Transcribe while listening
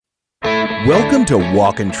Welcome to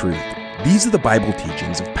Walk in Truth. These are the Bible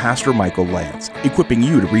teachings of Pastor Michael Lance, equipping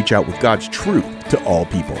you to reach out with God's truth to all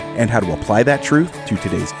people and how to apply that truth to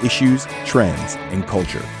today's issues, trends, and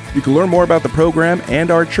culture. You can learn more about the program and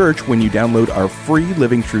our church when you download our free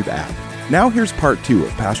Living Truth app. Now here's part 2 of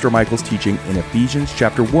Pastor Michael's teaching in Ephesians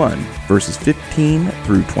chapter 1, verses 15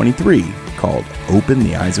 through 23, called Open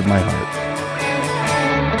the Eyes of My Heart.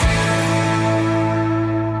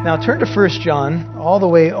 Now turn to 1 John, all the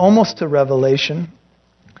way almost to Revelation.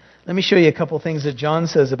 Let me show you a couple things that John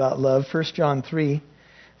says about love. 1 John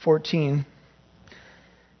 3:14.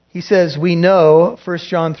 He says, we know, 1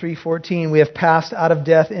 John 3:14, we have passed out of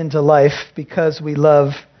death into life because we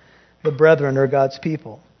love the brethren, or God's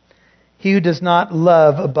people. He who does not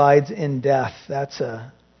love abides in death. That's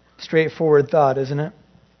a straightforward thought, isn't it?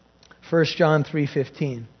 1 John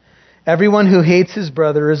 3:15. Everyone who hates his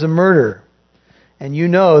brother is a murderer. And you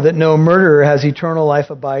know that no murderer has eternal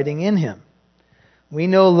life abiding in him. We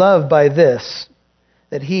know love by this,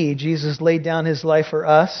 that He, Jesus, laid down His life for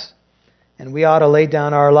us, and we ought to lay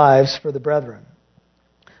down our lives for the brethren.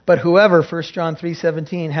 But whoever, 1 John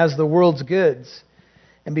 3:17, has the world's goods,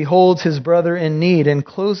 and beholds his brother in need, and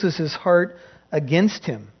closes his heart against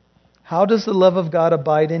him, how does the love of God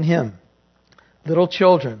abide in him? Little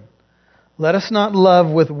children, let us not love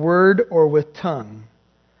with word or with tongue,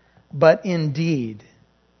 but in deed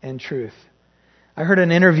and truth. I heard an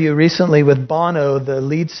interview recently with Bono, the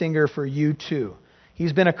lead singer for U2.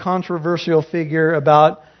 He's been a controversial figure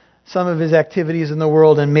about some of his activities in the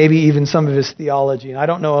world and maybe even some of his theology. And I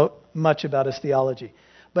don't know much about his theology.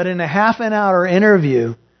 But in a half an hour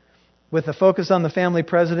interview with a focus on the family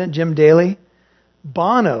president, Jim Daly,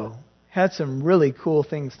 Bono had some really cool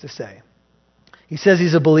things to say. He says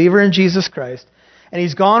he's a believer in Jesus Christ. And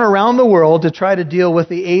he's gone around the world to try to deal with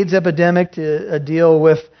the AIDS epidemic, to deal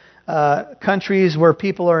with countries where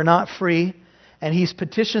people are not free. And he's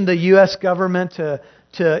petitioned the U.S. government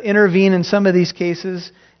to intervene in some of these cases.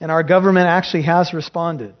 And our government actually has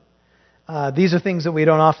responded. These are things that we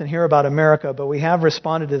don't often hear about America, but we have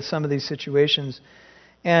responded to some of these situations.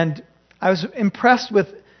 And I was impressed with,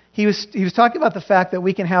 he was talking about the fact that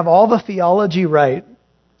we can have all the theology right,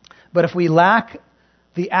 but if we lack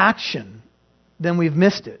the action, then we've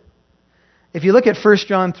missed it. If you look at 1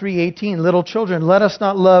 John 3:18, little children, let us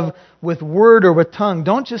not love with word or with tongue.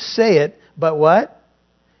 Don't just say it, but what?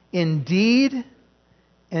 In deed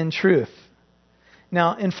and truth.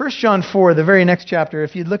 Now, in 1 John 4, the very next chapter,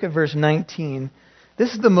 if you look at verse 19,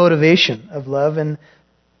 this is the motivation of love. And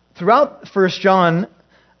throughout 1 John,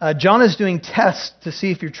 John is doing tests to see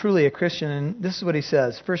if you're truly a Christian. And this is what he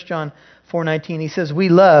says. 1 John 4:19, he says, we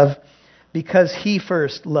love because He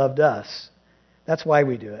first loved us. That's why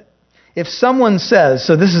we do it. If someone says,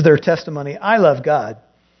 so this is their testimony, I love God,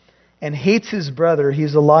 and hates his brother,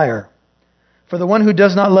 he's a liar. For the one who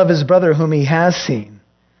does not love his brother whom he has seen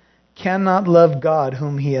cannot love God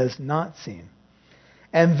whom he has not seen.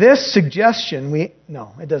 And this suggestion,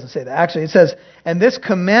 no, it doesn't say that. Actually, it says, and this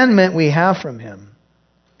commandment we have from Him,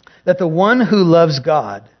 that the one who loves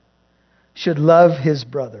God should love his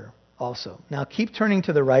brother also. Now keep turning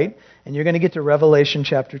to the right, and you're going to get to Revelation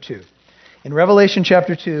chapter 2. In Revelation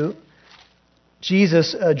chapter 2,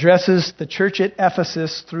 Jesus addresses the church at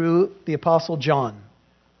Ephesus through the Apostle John.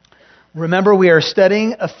 Remember, we are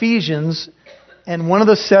studying Ephesians, and one of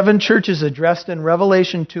the 7 churches addressed in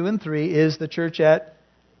Revelation 2 and 3 is the church at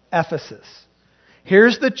Ephesus.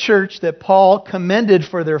 Here's the church that Paul commended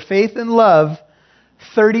for their faith and love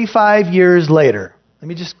 35 years later. Let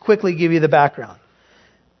me just quickly give you the background.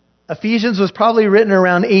 Ephesians was probably written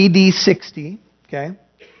around AD 60, okay?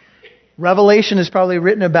 Revelation is probably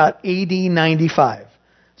written about AD 95.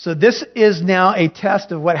 So this is now a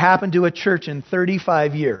test of what happened to a church in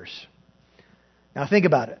 35 years. Now think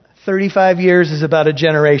about it. 35 years is about a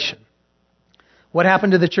generation. What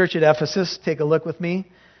happened to the church at Ephesus? Take a look with me.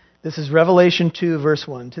 This is Revelation 2, verse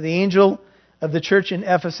 1. To the angel of the church in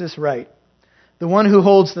Ephesus write, the one who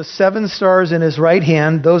holds the 7 stars in his right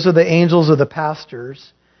hand, those are the angels of the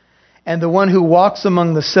pastors, and the one who walks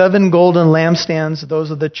among the 7 golden lampstands, those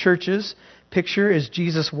are the churches. Picture is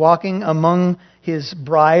Jesus walking among His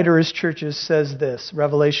bride or His churches, says this,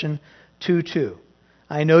 Revelation 2:2.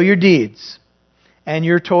 I know your deeds and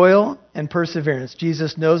your toil and perseverance.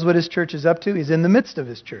 Jesus knows what His church is up to. He's in the midst of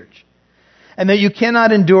His church. And that you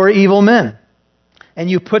cannot endure evil men. And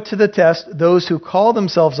you put to the test those who call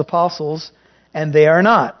themselves apostles, and they are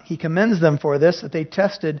not. He commends them for this, that they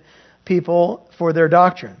tested people for their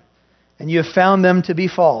doctrine. And you have found them to be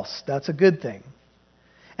false. That's a good thing.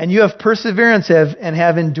 And you have perseverance and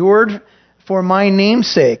have endured for my name's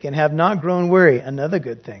sake and have not grown weary. Another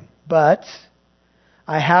good thing. But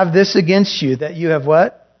I have this against you, that you have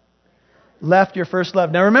what? Left your first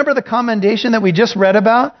love. Now remember the commendation that we just read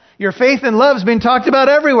about? Your faith and love has been talked about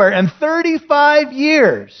everywhere. And 35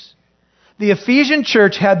 years, the Ephesian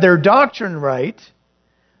church had their doctrine right,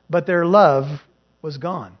 but their love was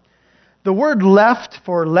gone. The word left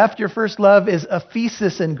for left your first love is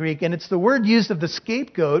aphesis in Greek, and it's the word used of the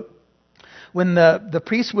scapegoat when the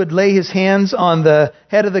priest would lay his hands on the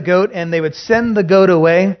head of the goat and they would send the goat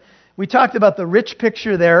away. We talked about the rich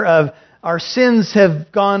picture there of our sins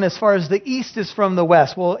have gone as far as the east is from the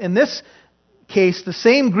west. Well, in this case, the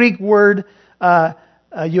same Greek word,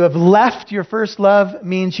 you have left your first love,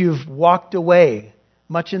 means you've walked away.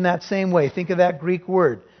 Much in that same way. Think of that Greek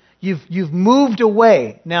word. You've moved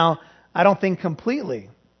away. Now, I don't think completely,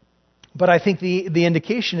 but I think the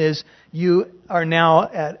indication is you are now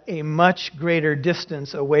at a much greater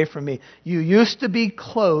distance away from me. You used to be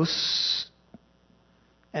close,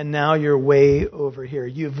 and now you're way over here.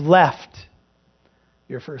 You've left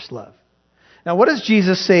your first love. Now, what does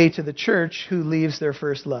Jesus say to the church who leaves their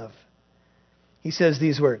first love? He says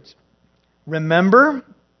these words. Remember,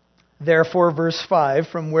 therefore, verse 5,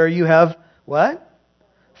 from where you have, what?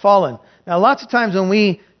 Fallen. Now, lots of times when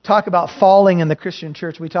we talk about falling in the Christian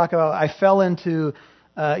church, we talk about, I fell into,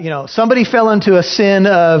 somebody fell into a sin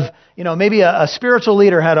of, maybe a spiritual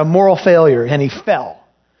leader had a moral failure and he fell.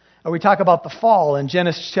 Or we talk about the fall in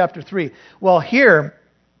Genesis chapter 3. Well, here,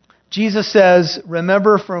 Jesus says,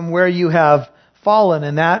 remember from where you have fallen,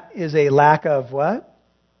 and that is a lack of what?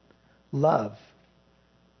 Love.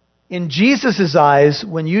 In Jesus' eyes,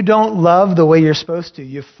 when you don't love the way you're supposed to,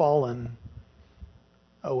 you've fallen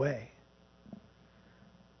away.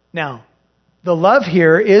 Now, the love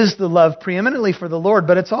here is the love preeminently for the Lord,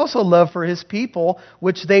 but it's also love for His people,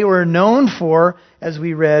 which they were known for, as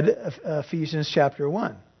we read Ephesians chapter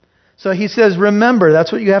 1. So he says, remember,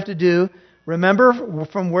 that's what you have to do. Remember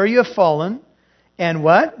from where you have fallen. And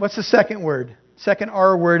what? What's the second word? Second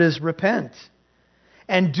R word is repent.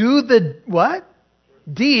 And do the what?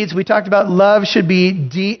 Deeds. We talked about love should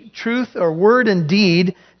be truth or word and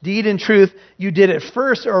deed. Deed and truth. You did it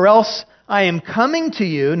first, or else I am coming to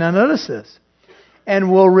you. Now notice this.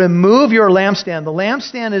 And will remove your lampstand. The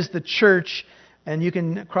lampstand is the church. And you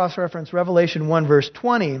can cross-reference Revelation 1 verse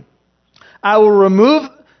 20. I will remove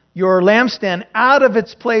your lampstand out of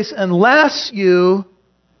its place unless you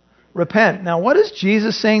repent. Now, what is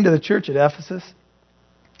Jesus saying to the church at Ephesus?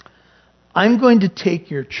 I'm going to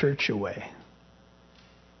take your church away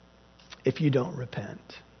if you don't repent.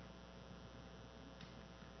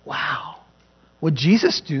 Wow. Would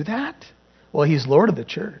Jesus do that? Well, He's Lord of the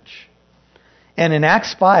church. And in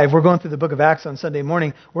Acts 5, we're going through the book of Acts on Sunday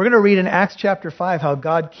morning. We're going to read in Acts chapter 5 how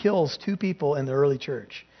God kills 2 people in the early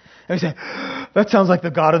church. And we say, that sounds like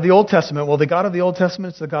the God of the Old Testament. Well, the God of the Old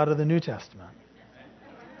Testament is the God of the New Testament.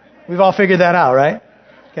 We've all figured that out, right?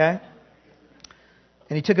 Okay?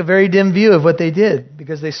 And He took a very dim view of what they did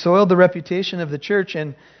because they soiled the reputation of the church.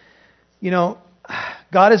 And,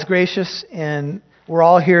 God is gracious, and we're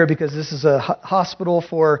all here because this is a hospital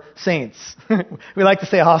for saints. We like to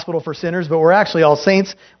say a hospital for sinners, but we're actually all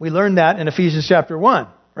saints. We learned that in Ephesians chapter 1,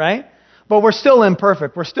 right? But we're still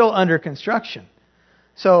imperfect. We're still under construction.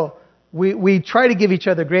 So we try to give each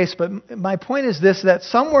other grace, but my point is this, that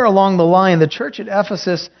somewhere along the line, the church at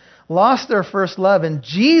Ephesus lost their first love, and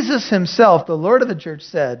Jesus Himself, the Lord of the church,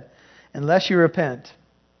 said, unless you repent,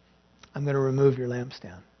 I'm going to remove your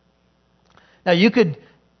lampstand. Now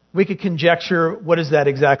we could conjecture, what does that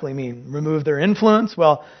exactly mean? Remove their influence?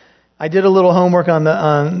 Well, I did a little homework on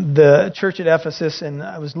the church at Ephesus, and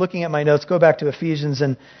I was looking at my notes. Go back to Ephesians,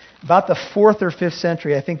 and about the 4th or 5th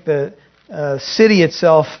century, I think the city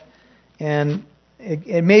itself, and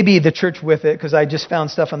it may be the church with it, because I just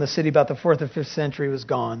found stuff on the city about the 4th or 5th century was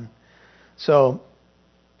gone. So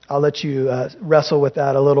I'll let you wrestle with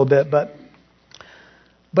that a little bit.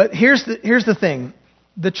 But here's the thing.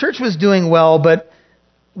 The church was doing well, but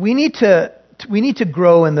we need to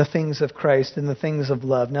grow in the things of Christ, in the things of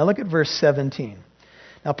love. Now look at verse 17.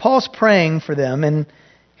 Now Paul's praying for them, and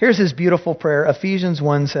here's his beautiful prayer, Ephesians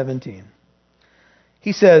 1:17.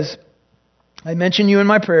 He says, I mention you in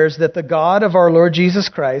my prayers that the God of our Lord Jesus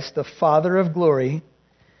Christ, the Father of glory,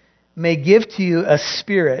 may give to you a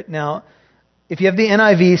spirit. Now, if you have the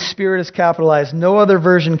NIV, spirit is capitalized. No other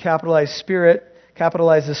version capitalizes spirit.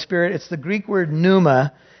 It's the Greek word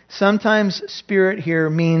pneuma. Sometimes spirit here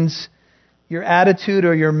means your attitude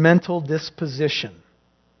or your mental disposition.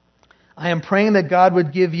 I am praying that God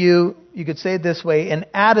would give you could say it this way, an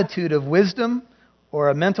attitude of wisdom, or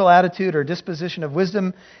a mental attitude or disposition of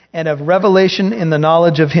wisdom and of revelation in the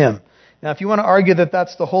knowledge of Him. Now, if you want to argue that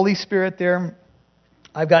that's the Holy Spirit there,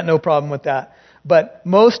 I've got no problem with that. But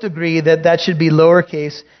most agree that that should be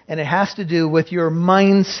lowercase, and it has to do with your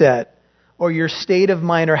mindset or your state of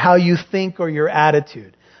mind or how you think or your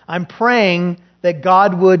attitude. I'm praying that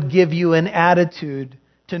God would give you an attitude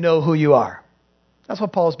to know who you are. That's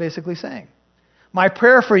what Paul's basically saying. My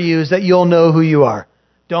prayer for you is that you'll know who you are.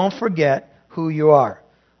 Don't forget who you are.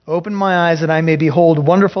 Open my eyes that I may behold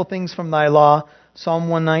wonderful things from thy law. Psalm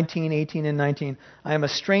 119, 18 and 19. I am a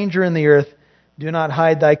stranger in the earth. Do not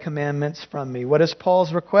hide thy commandments from me. What is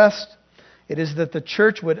Paul's request? It is that the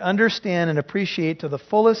church would understand and appreciate to the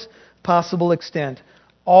fullest possible extent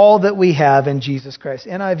all that we have in Jesus Christ.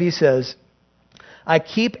 NIV says, I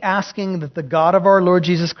keep asking that the God of our Lord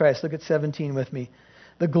Jesus Christ, look at 17 with me,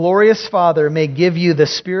 the glorious Father may give you the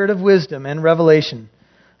spirit of wisdom and revelation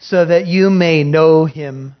so that you may know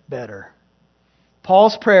him better.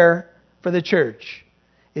 Paul's prayer for the church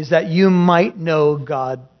is that you might know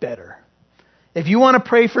God better. If you want to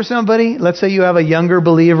pray for somebody, let's say you have a younger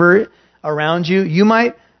believer around you, you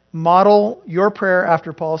might model your prayer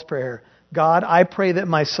after Paul's prayer. God, I pray that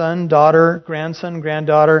my son, daughter, grandson,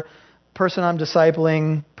 granddaughter, person I'm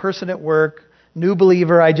discipling, person at work, new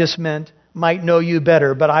believer I just met, might know you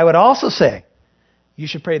better. But I would also say, you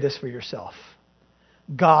should pray this for yourself.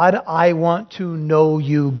 God, I want to know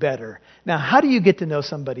you better. Now, how do you get to know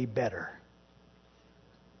somebody better?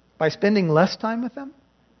 By spending less time with them?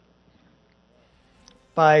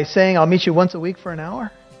 By saying, I'll meet you once a week for an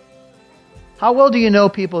hour? How well do you know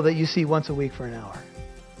people that you see once a week for an hour?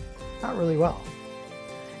 Not really well.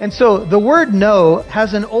 And so the word know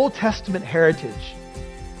has an Old Testament heritage.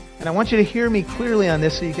 And I want you to hear me clearly on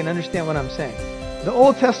this so you can understand what I'm saying. The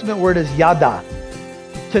Old Testament word is yada,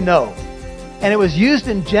 to know. And it was used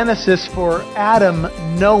in Genesis for Adam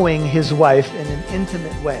knowing his wife in an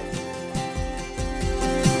intimate way.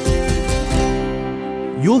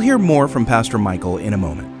 You'll hear more from Pastor Michael in a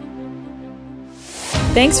moment.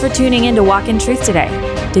 Thanks for tuning in to Walk in Truth today.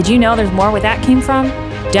 Did you know there's more where that came from?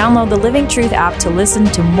 Download the Living Truth app to listen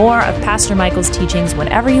to more of Pastor Michael's teachings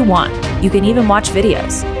whenever you want. You can even watch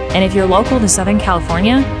videos. And if you're local to Southern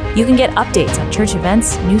California, you can get updates on church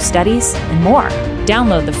events, new studies, and more.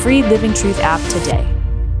 Download the free Living Truth app today.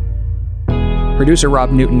 Producer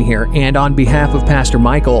Rob Newton here, and on behalf of Pastor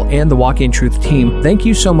Michael and the Walk in Truth team, thank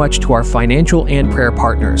you so much to our financial and prayer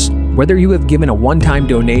partners. Whether you have given a one-time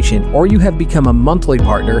donation or you have become a monthly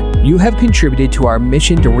partner, you have contributed to our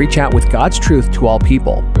mission to reach out with God's truth to all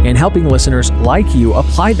people, and helping listeners like you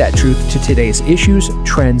apply that truth to today's issues,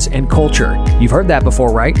 trends, and culture. You've heard that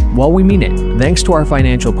before, right? Well, we mean it. Thanks to our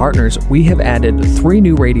financial partners, we have added 3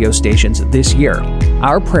 new radio stations this year.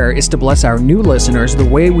 Our prayer is to bless our new listeners the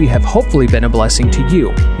way we have hopefully been a blessing to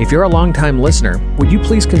you. If you're a longtime listener, would you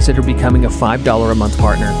please consider becoming a $5 a month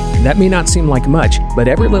partner? That may not seem like much, but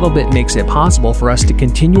every little bit makes it possible for us to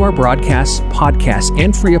continue our broadcasts, podcasts,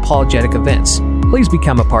 and free apologetic events. Please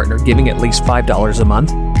become a partner giving at least $5 a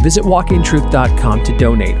month. Visit walkintruth.com to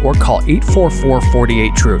donate or call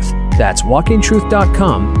 844-48-TRUTH. That's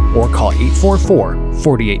walkintruth.com or call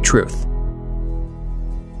 844-48-TRUTH.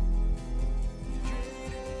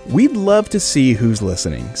 We'd love to see who's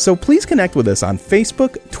listening, so please connect with us on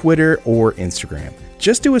Facebook, Twitter, or Instagram.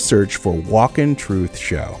 Just do a search for Walk in Truth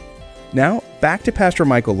Show. Now, back to Pastor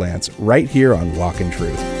Michael Lance right here on Walk in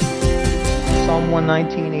Truth. Psalm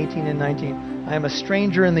 119, 18 and 19. I am a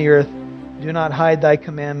stranger in the earth. Do not hide thy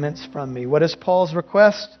commandments from me. What is Paul's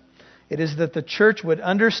request? It is that the church would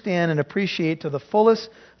understand and appreciate to the fullest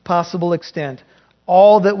possible extent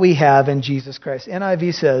all that we have in Jesus Christ.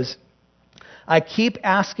 NIV says, I keep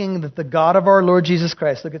asking that the God of our Lord Jesus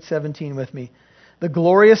Christ, look at 17 with me, the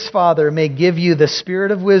glorious Father may give you the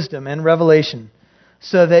spirit of wisdom and revelation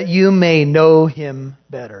so that you may know him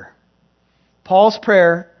better. Paul's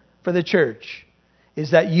prayer for the church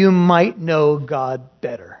is that you might know God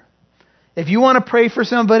better. If you want to pray for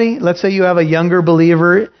somebody, let's say you have a younger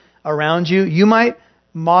believer around you, you might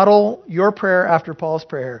model your prayer after Paul's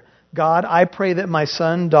prayer. God, I pray that my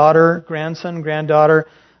son, daughter, grandson, granddaughter,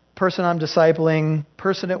 person I'm discipling,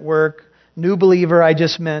 person at work, new believer I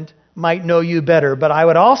just met, might know you better. But I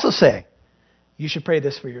would also say, you should pray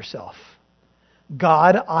this for yourself.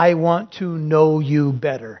 God, I want to know you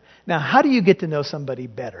better. Now, how do you get to know somebody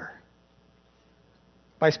better?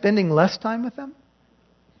 By spending less time with them?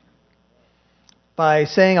 By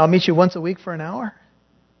saying, I'll meet you once a week for an hour?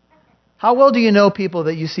 How well do you know people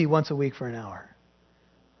that you see once a week for an hour?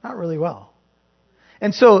 Not really well.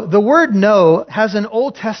 And so the word know has an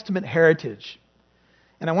Old Testament heritage.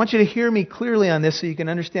 And I want you to hear me clearly on this so you can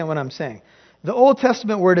understand what I'm saying. The Old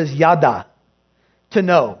Testament word is yada, to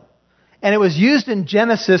know. And it was used in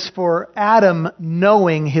Genesis for Adam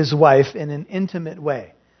knowing his wife in an intimate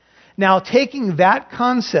way. Now, taking that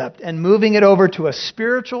concept and moving it over to a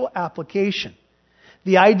spiritual application,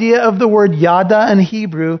 the idea of the word yada in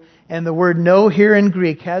Hebrew and the word know here in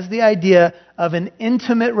Greek has the idea of an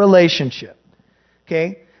intimate relationship.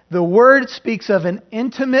 Okay? The word speaks of an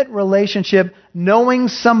intimate relationship, knowing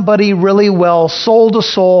somebody really well, soul to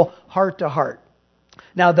soul, heart to heart.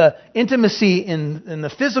 Now, the intimacy in the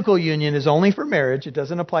physical union is only for marriage. It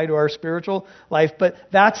doesn't apply to our spiritual life, but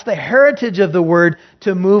that's the heritage of the word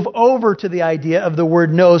to move over to the idea of the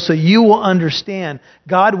word know so you will understand.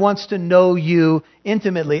 God wants to know you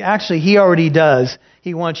intimately. Actually, He already does.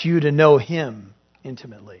 He wants you to know Him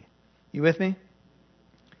intimately. You with me?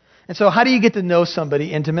 And so how do you get to know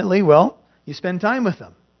somebody intimately? Well, you spend time with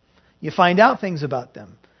them. You find out things about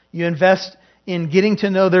them. You invest in getting to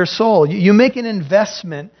know their soul. You make an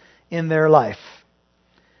investment in their life.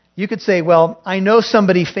 You could say, well, I know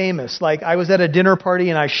somebody famous. Like I was at a dinner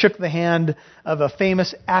party and I shook the hand of a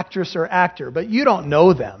famous actress or actor, but you don't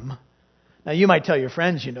know them. Now, you might tell your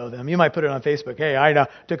friends you know them. You might put it on Facebook, hey, I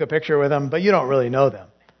took a picture with them, but you don't really know them.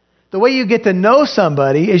 The way you get to know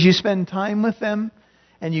somebody is you spend time with them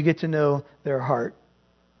and you get to know their heart.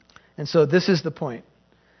 And so this is the point.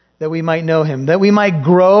 That we might know Him, that we might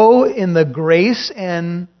grow in the grace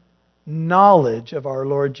and knowledge of our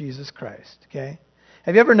Lord Jesus Christ. Okay?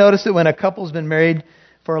 Have you ever noticed that when a couple's been married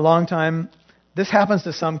for a long time, this happens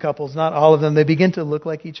to some couples, not all of them, they begin to look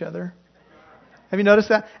like each other? Have you noticed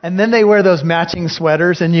that? And then they wear those matching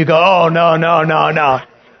sweaters and you go, oh, no.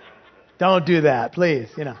 Don't do that, please.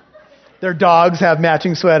 Their dogs have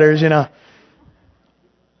matching sweaters,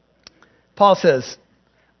 Paul says,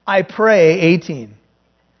 I pray, 18,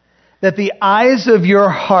 that the eyes of your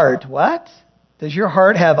heart, what? Does your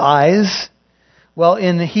heart have eyes? Well,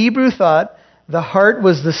 in the Hebrew thought, the heart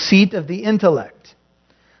was the seat of the intellect.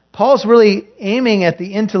 Paul's really aiming at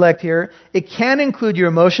the intellect here. It can include your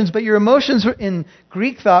emotions, but your emotions in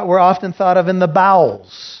Greek thought were often thought of in the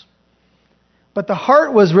bowels. But the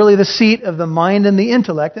heart was really the seat of the mind and the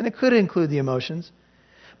intellect, and it could include the emotions.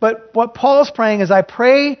 But what Paul's praying is, I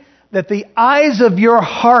pray that the eyes of your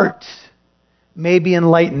heart may be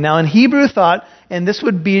enlightened. Now, in Hebrew thought, and this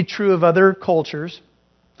would be true of other cultures,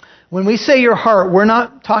 when we say your heart, we're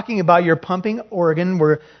not talking about your pumping organ.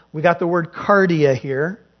 We got the word cardia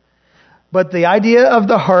here. But the idea of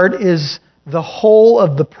the heart is the whole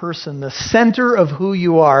of the person, the center of who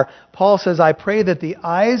you are. Paul says, I pray that the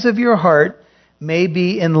eyes of your heart may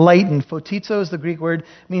be enlightened. Photizo is the Greek word,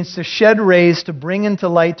 means to shed rays, to bring into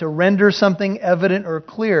light, to render something evident or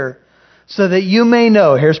clear, so that you may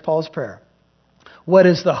know, here's Paul's prayer, what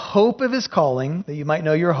is the hope of His calling, that you might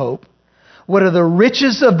know your hope? What are the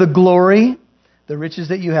riches of the glory, the riches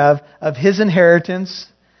that you have, of His inheritance?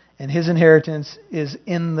 And His inheritance is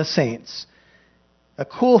in the saints. A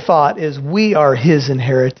cool thought is we are His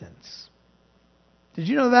inheritance. Did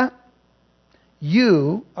you know that?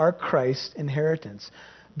 You are Christ's inheritance.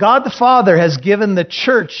 God the Father has given the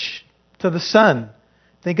church to the Son.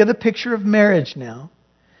 Think of the picture of marriage now.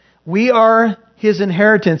 We are His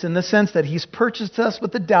inheritance in the sense that He's purchased us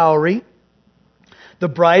with a dowry. The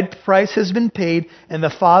bride price has been paid, and the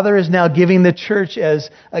Father is now giving the church as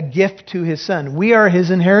a gift to His Son. We are His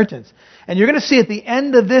inheritance. And you're going to see at the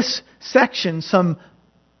end of this section some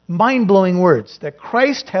mind-blowing words that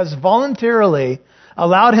Christ has voluntarily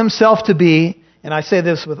allowed Himself to be, and I say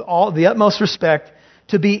this with all the utmost respect,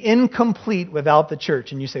 to be incomplete without the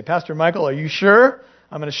church. And you say, Pastor Michael, are you sure?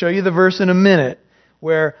 I'm going to show you the verse in a minute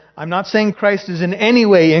where I'm not saying Christ is in any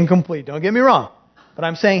way incomplete. Don't get me wrong. But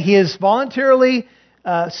I'm saying He has voluntarily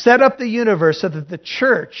set up the universe so that the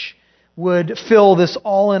church would fill this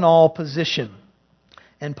all-in-all position.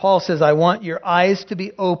 And Paul says, I want your eyes to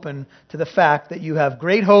be open to the fact that you have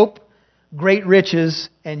great hope, great riches,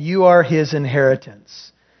 and you are His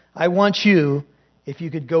inheritance. I want you, if you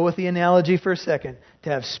could go with the analogy for a second, to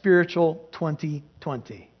have spiritual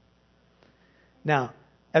 20/20. Now,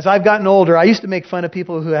 as I've gotten older, I used to make fun of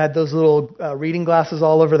people who had those little reading glasses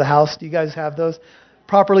all over the house. Do you guys have those?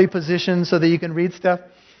 Properly positioned so that you can read stuff.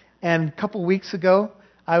 And a couple weeks ago,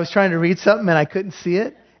 I was trying to read something and I couldn't see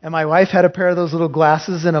it. And my wife had a pair of those little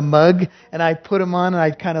glasses in a mug, and I put them on, and I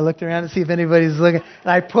kind of looked around to see if anybody's looking.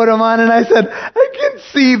 And I put them on, and I said, I can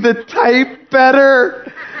see the type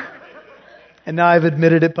better. And now I've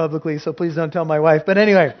admitted it publicly, so please don't tell my wife. But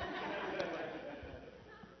anyway,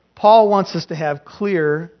 Paul wants us to have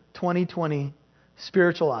clear 20/20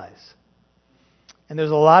 spiritual eyes. And there's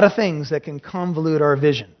a lot of things that can convolute our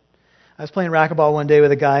vision. I was playing racquetball one day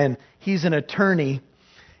with a guy, and he's an attorney.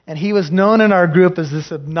 And he was known in our group as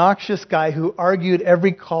this obnoxious guy who argued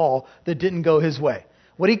every call that didn't go his way.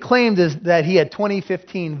 What he claimed is that he had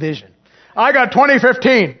 20/15 vision. I got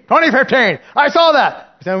 2015. 2015. I saw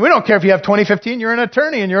that. I said, we don't care if you have 2015. You're an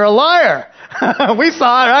attorney and you're a liar. We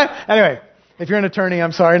saw it, right? Anyway, if you're an attorney,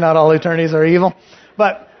 I'm sorry. Not all attorneys are evil.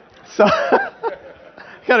 But, so,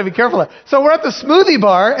 got to be careful. So we're at the smoothie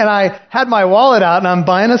bar, and I had my wallet out, and I'm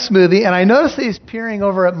buying a smoothie, and I noticed that he's peering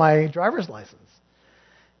over at my driver's license.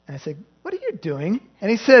 And I said, what are you doing?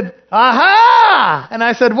 And he said, aha! And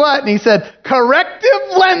I said, what? And he said,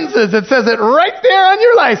 corrective lenses. It says it right there on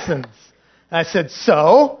your license. And I said,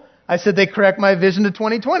 so? I said, they correct my vision to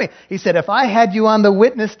 20/20. He said, if I had you on the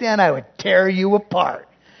witness stand, I would tear you apart.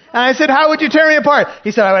 And I said, how would you tear me apart?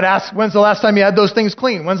 He said, I would ask, when's the last time you had those things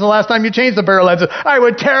cleaned? When's the last time you changed the barrel lenses? I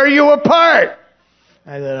would tear you apart.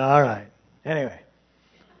 I said, all right. Anyway.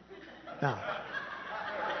 Now,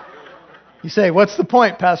 you say, what's the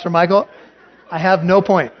point, Pastor Michael? I have no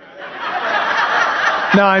point.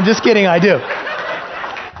 No, I'm just kidding. I do.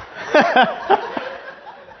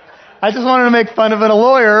 I just wanted to make fun of a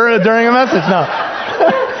lawyer during a message.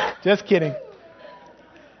 No. Just kidding.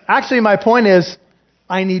 Actually, my point is,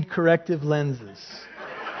 I need corrective lenses.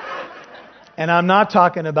 And I'm not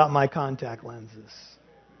talking about my contact lenses.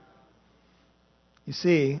 You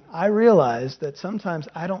see, I realize that sometimes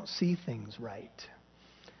I don't see things right.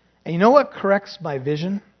 And you know what corrects my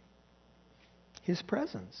vision? His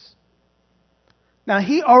presence. Now,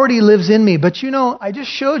 He already lives in me, but you know, I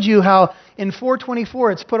just showed you how in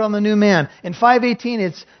 4:24 it's put on the new man. In 5:18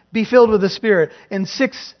 it's be filled with the Spirit. In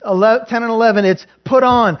 10 and 11 it's put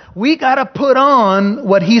on. We got to put on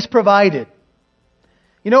what He's provided.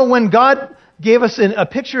 You know, when God gave us a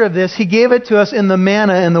picture of this, He gave it to us in the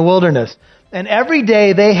manna in the wilderness. And every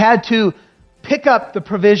day they had to pick up the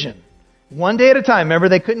provision. One day at a time. Remember,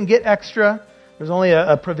 they couldn't get extra. There's only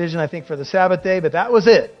a provision, I think, for the Sabbath day, but that was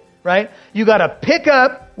it. Right? You got to pick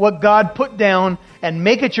up what God put down and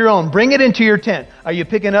make it your own. Bring it into your tent. Are you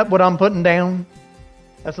picking up what I'm putting down?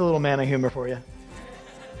 That's a little manna humor for you.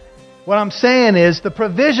 What I'm saying is the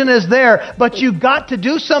provision is there, but you got to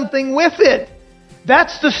do something with it.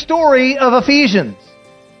 That's the story of Ephesians.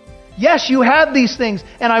 Yes, you have these things,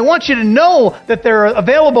 and I want you to know that they're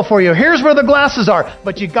available for you. Here's where the glasses are,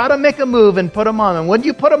 but you got to make a move and put them on. And when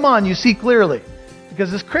you put them on, you see clearly.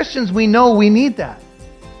 Because as Christians, we know we need that.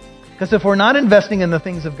 Because if we're not investing in the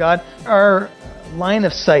things of God, our line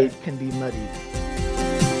of sight can be muddied.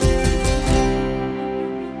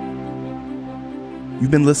 You've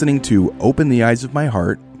been listening to Open the Eyes of My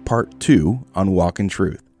Heart, Part 2 on Walk in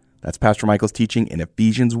Truth. That's Pastor Michael's teaching in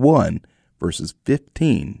Ephesians 1, verses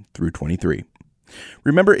 15 through 23.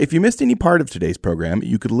 Remember, if you missed any part of today's program,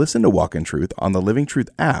 you could listen to Walk in Truth on the Living Truth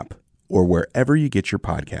app or wherever you get your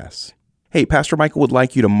podcasts. Hey, Pastor Michael would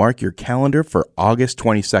like you to mark your calendar for August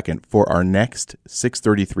 22nd for our next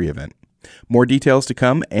 633 event. More details to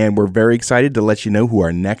come, and we're very excited to let you know who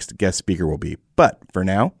our next guest speaker will be. But for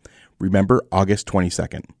now, remember August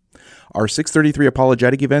 22nd. Our 633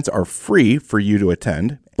 apologetic events are free for you to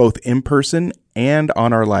attend, both in person and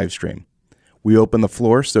on our live stream. We open the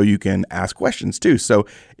floor so you can ask questions too. So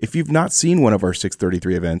if you've not seen one of our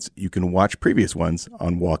 633 events, you can watch previous ones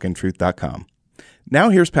on walkintruth.com. Now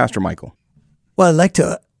here's Pastor Michael. Well, I'd like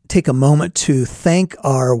to take a moment to thank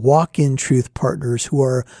our Walk in Truth partners who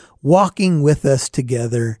are walking with us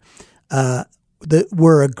together.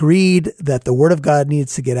 We're agreed that the Word of God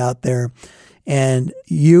needs to get out there, and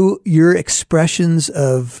your expressions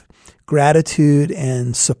of gratitude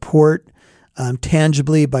and support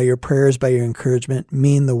tangibly by your prayers, by your encouragement,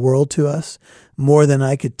 mean the world to us, more than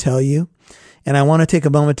I could tell you. And I want to take a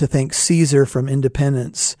moment to thank Caesar from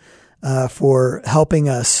Independence for helping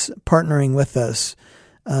us, partnering with us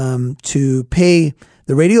to pay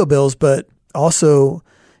the radio bills, but also,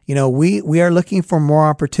 you know, we are looking for more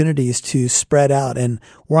opportunities to spread out. And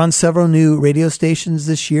we're on several new radio stations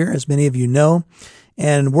this year, as many of you know,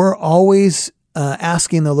 and we're always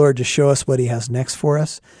asking the Lord to show us what He has next for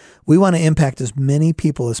us. We want to impact as many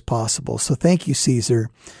people as possible. So thank you, Caesar,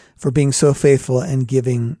 for being so faithful and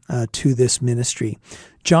giving to this ministry.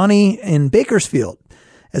 Johnny in Bakersfield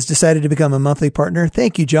has decided to become a monthly partner.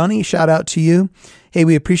 Thank you, Johnny. Shout out to you. Hey,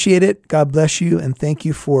 we appreciate it. God bless you. And thank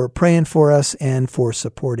you for praying for us and for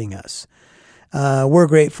supporting us. We're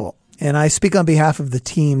grateful. And I speak on behalf of the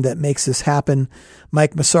team that makes this happen.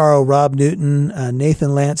 Mike Massaro, Rob Newton,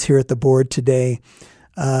 Nathan Lance here at the board today.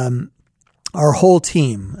 Our whole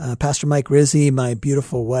team, Pastor Mike Rizzi, my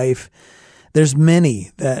beautiful wife. There's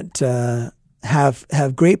many that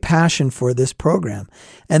have great passion for this program.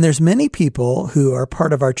 And there's many people who are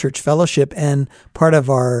part of our church fellowship and part of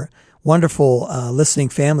our wonderful listening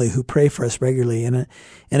family who pray for us regularly. And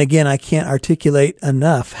again, I can't articulate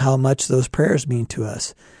enough how much those prayers mean to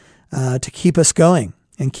us, to keep us going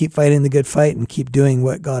and keep fighting the good fight and keep doing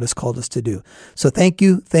what God has called us to do. So thank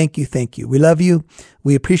you, thank you, thank you. We love you.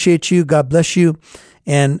 We appreciate you. God bless you.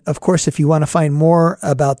 And of course, if you want to find more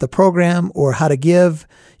about the program or how to give,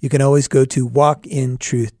 you can always go to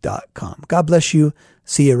walkintruth.com. God bless you.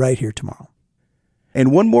 See you right here tomorrow.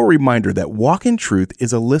 And one more reminder that Walk in Truth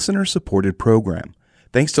is a listener-supported program.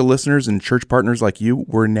 Thanks to listeners and church partners like you,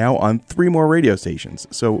 we're now on 3 more radio stations,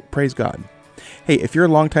 so praise God. Hey, if you're a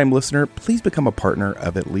longtime listener, please become a partner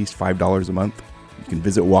of at least $5 a month. You can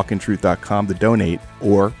visit walkintruth.com to donate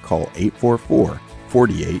or call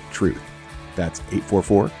 844-48-TRUTH. That's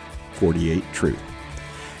 844-48-TRUTH.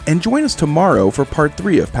 And join us tomorrow for part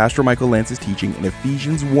 3 of Pastor Michael Lance's teaching in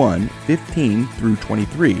Ephesians 1:15 through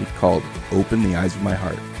 23 called Open the Eyes of My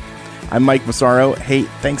Heart. I'm Mike Massaro. Hey,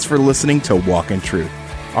 thanks for listening to Walk in Truth.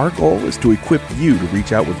 Our goal is to equip you to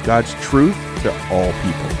reach out with God's truth to all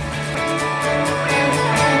people.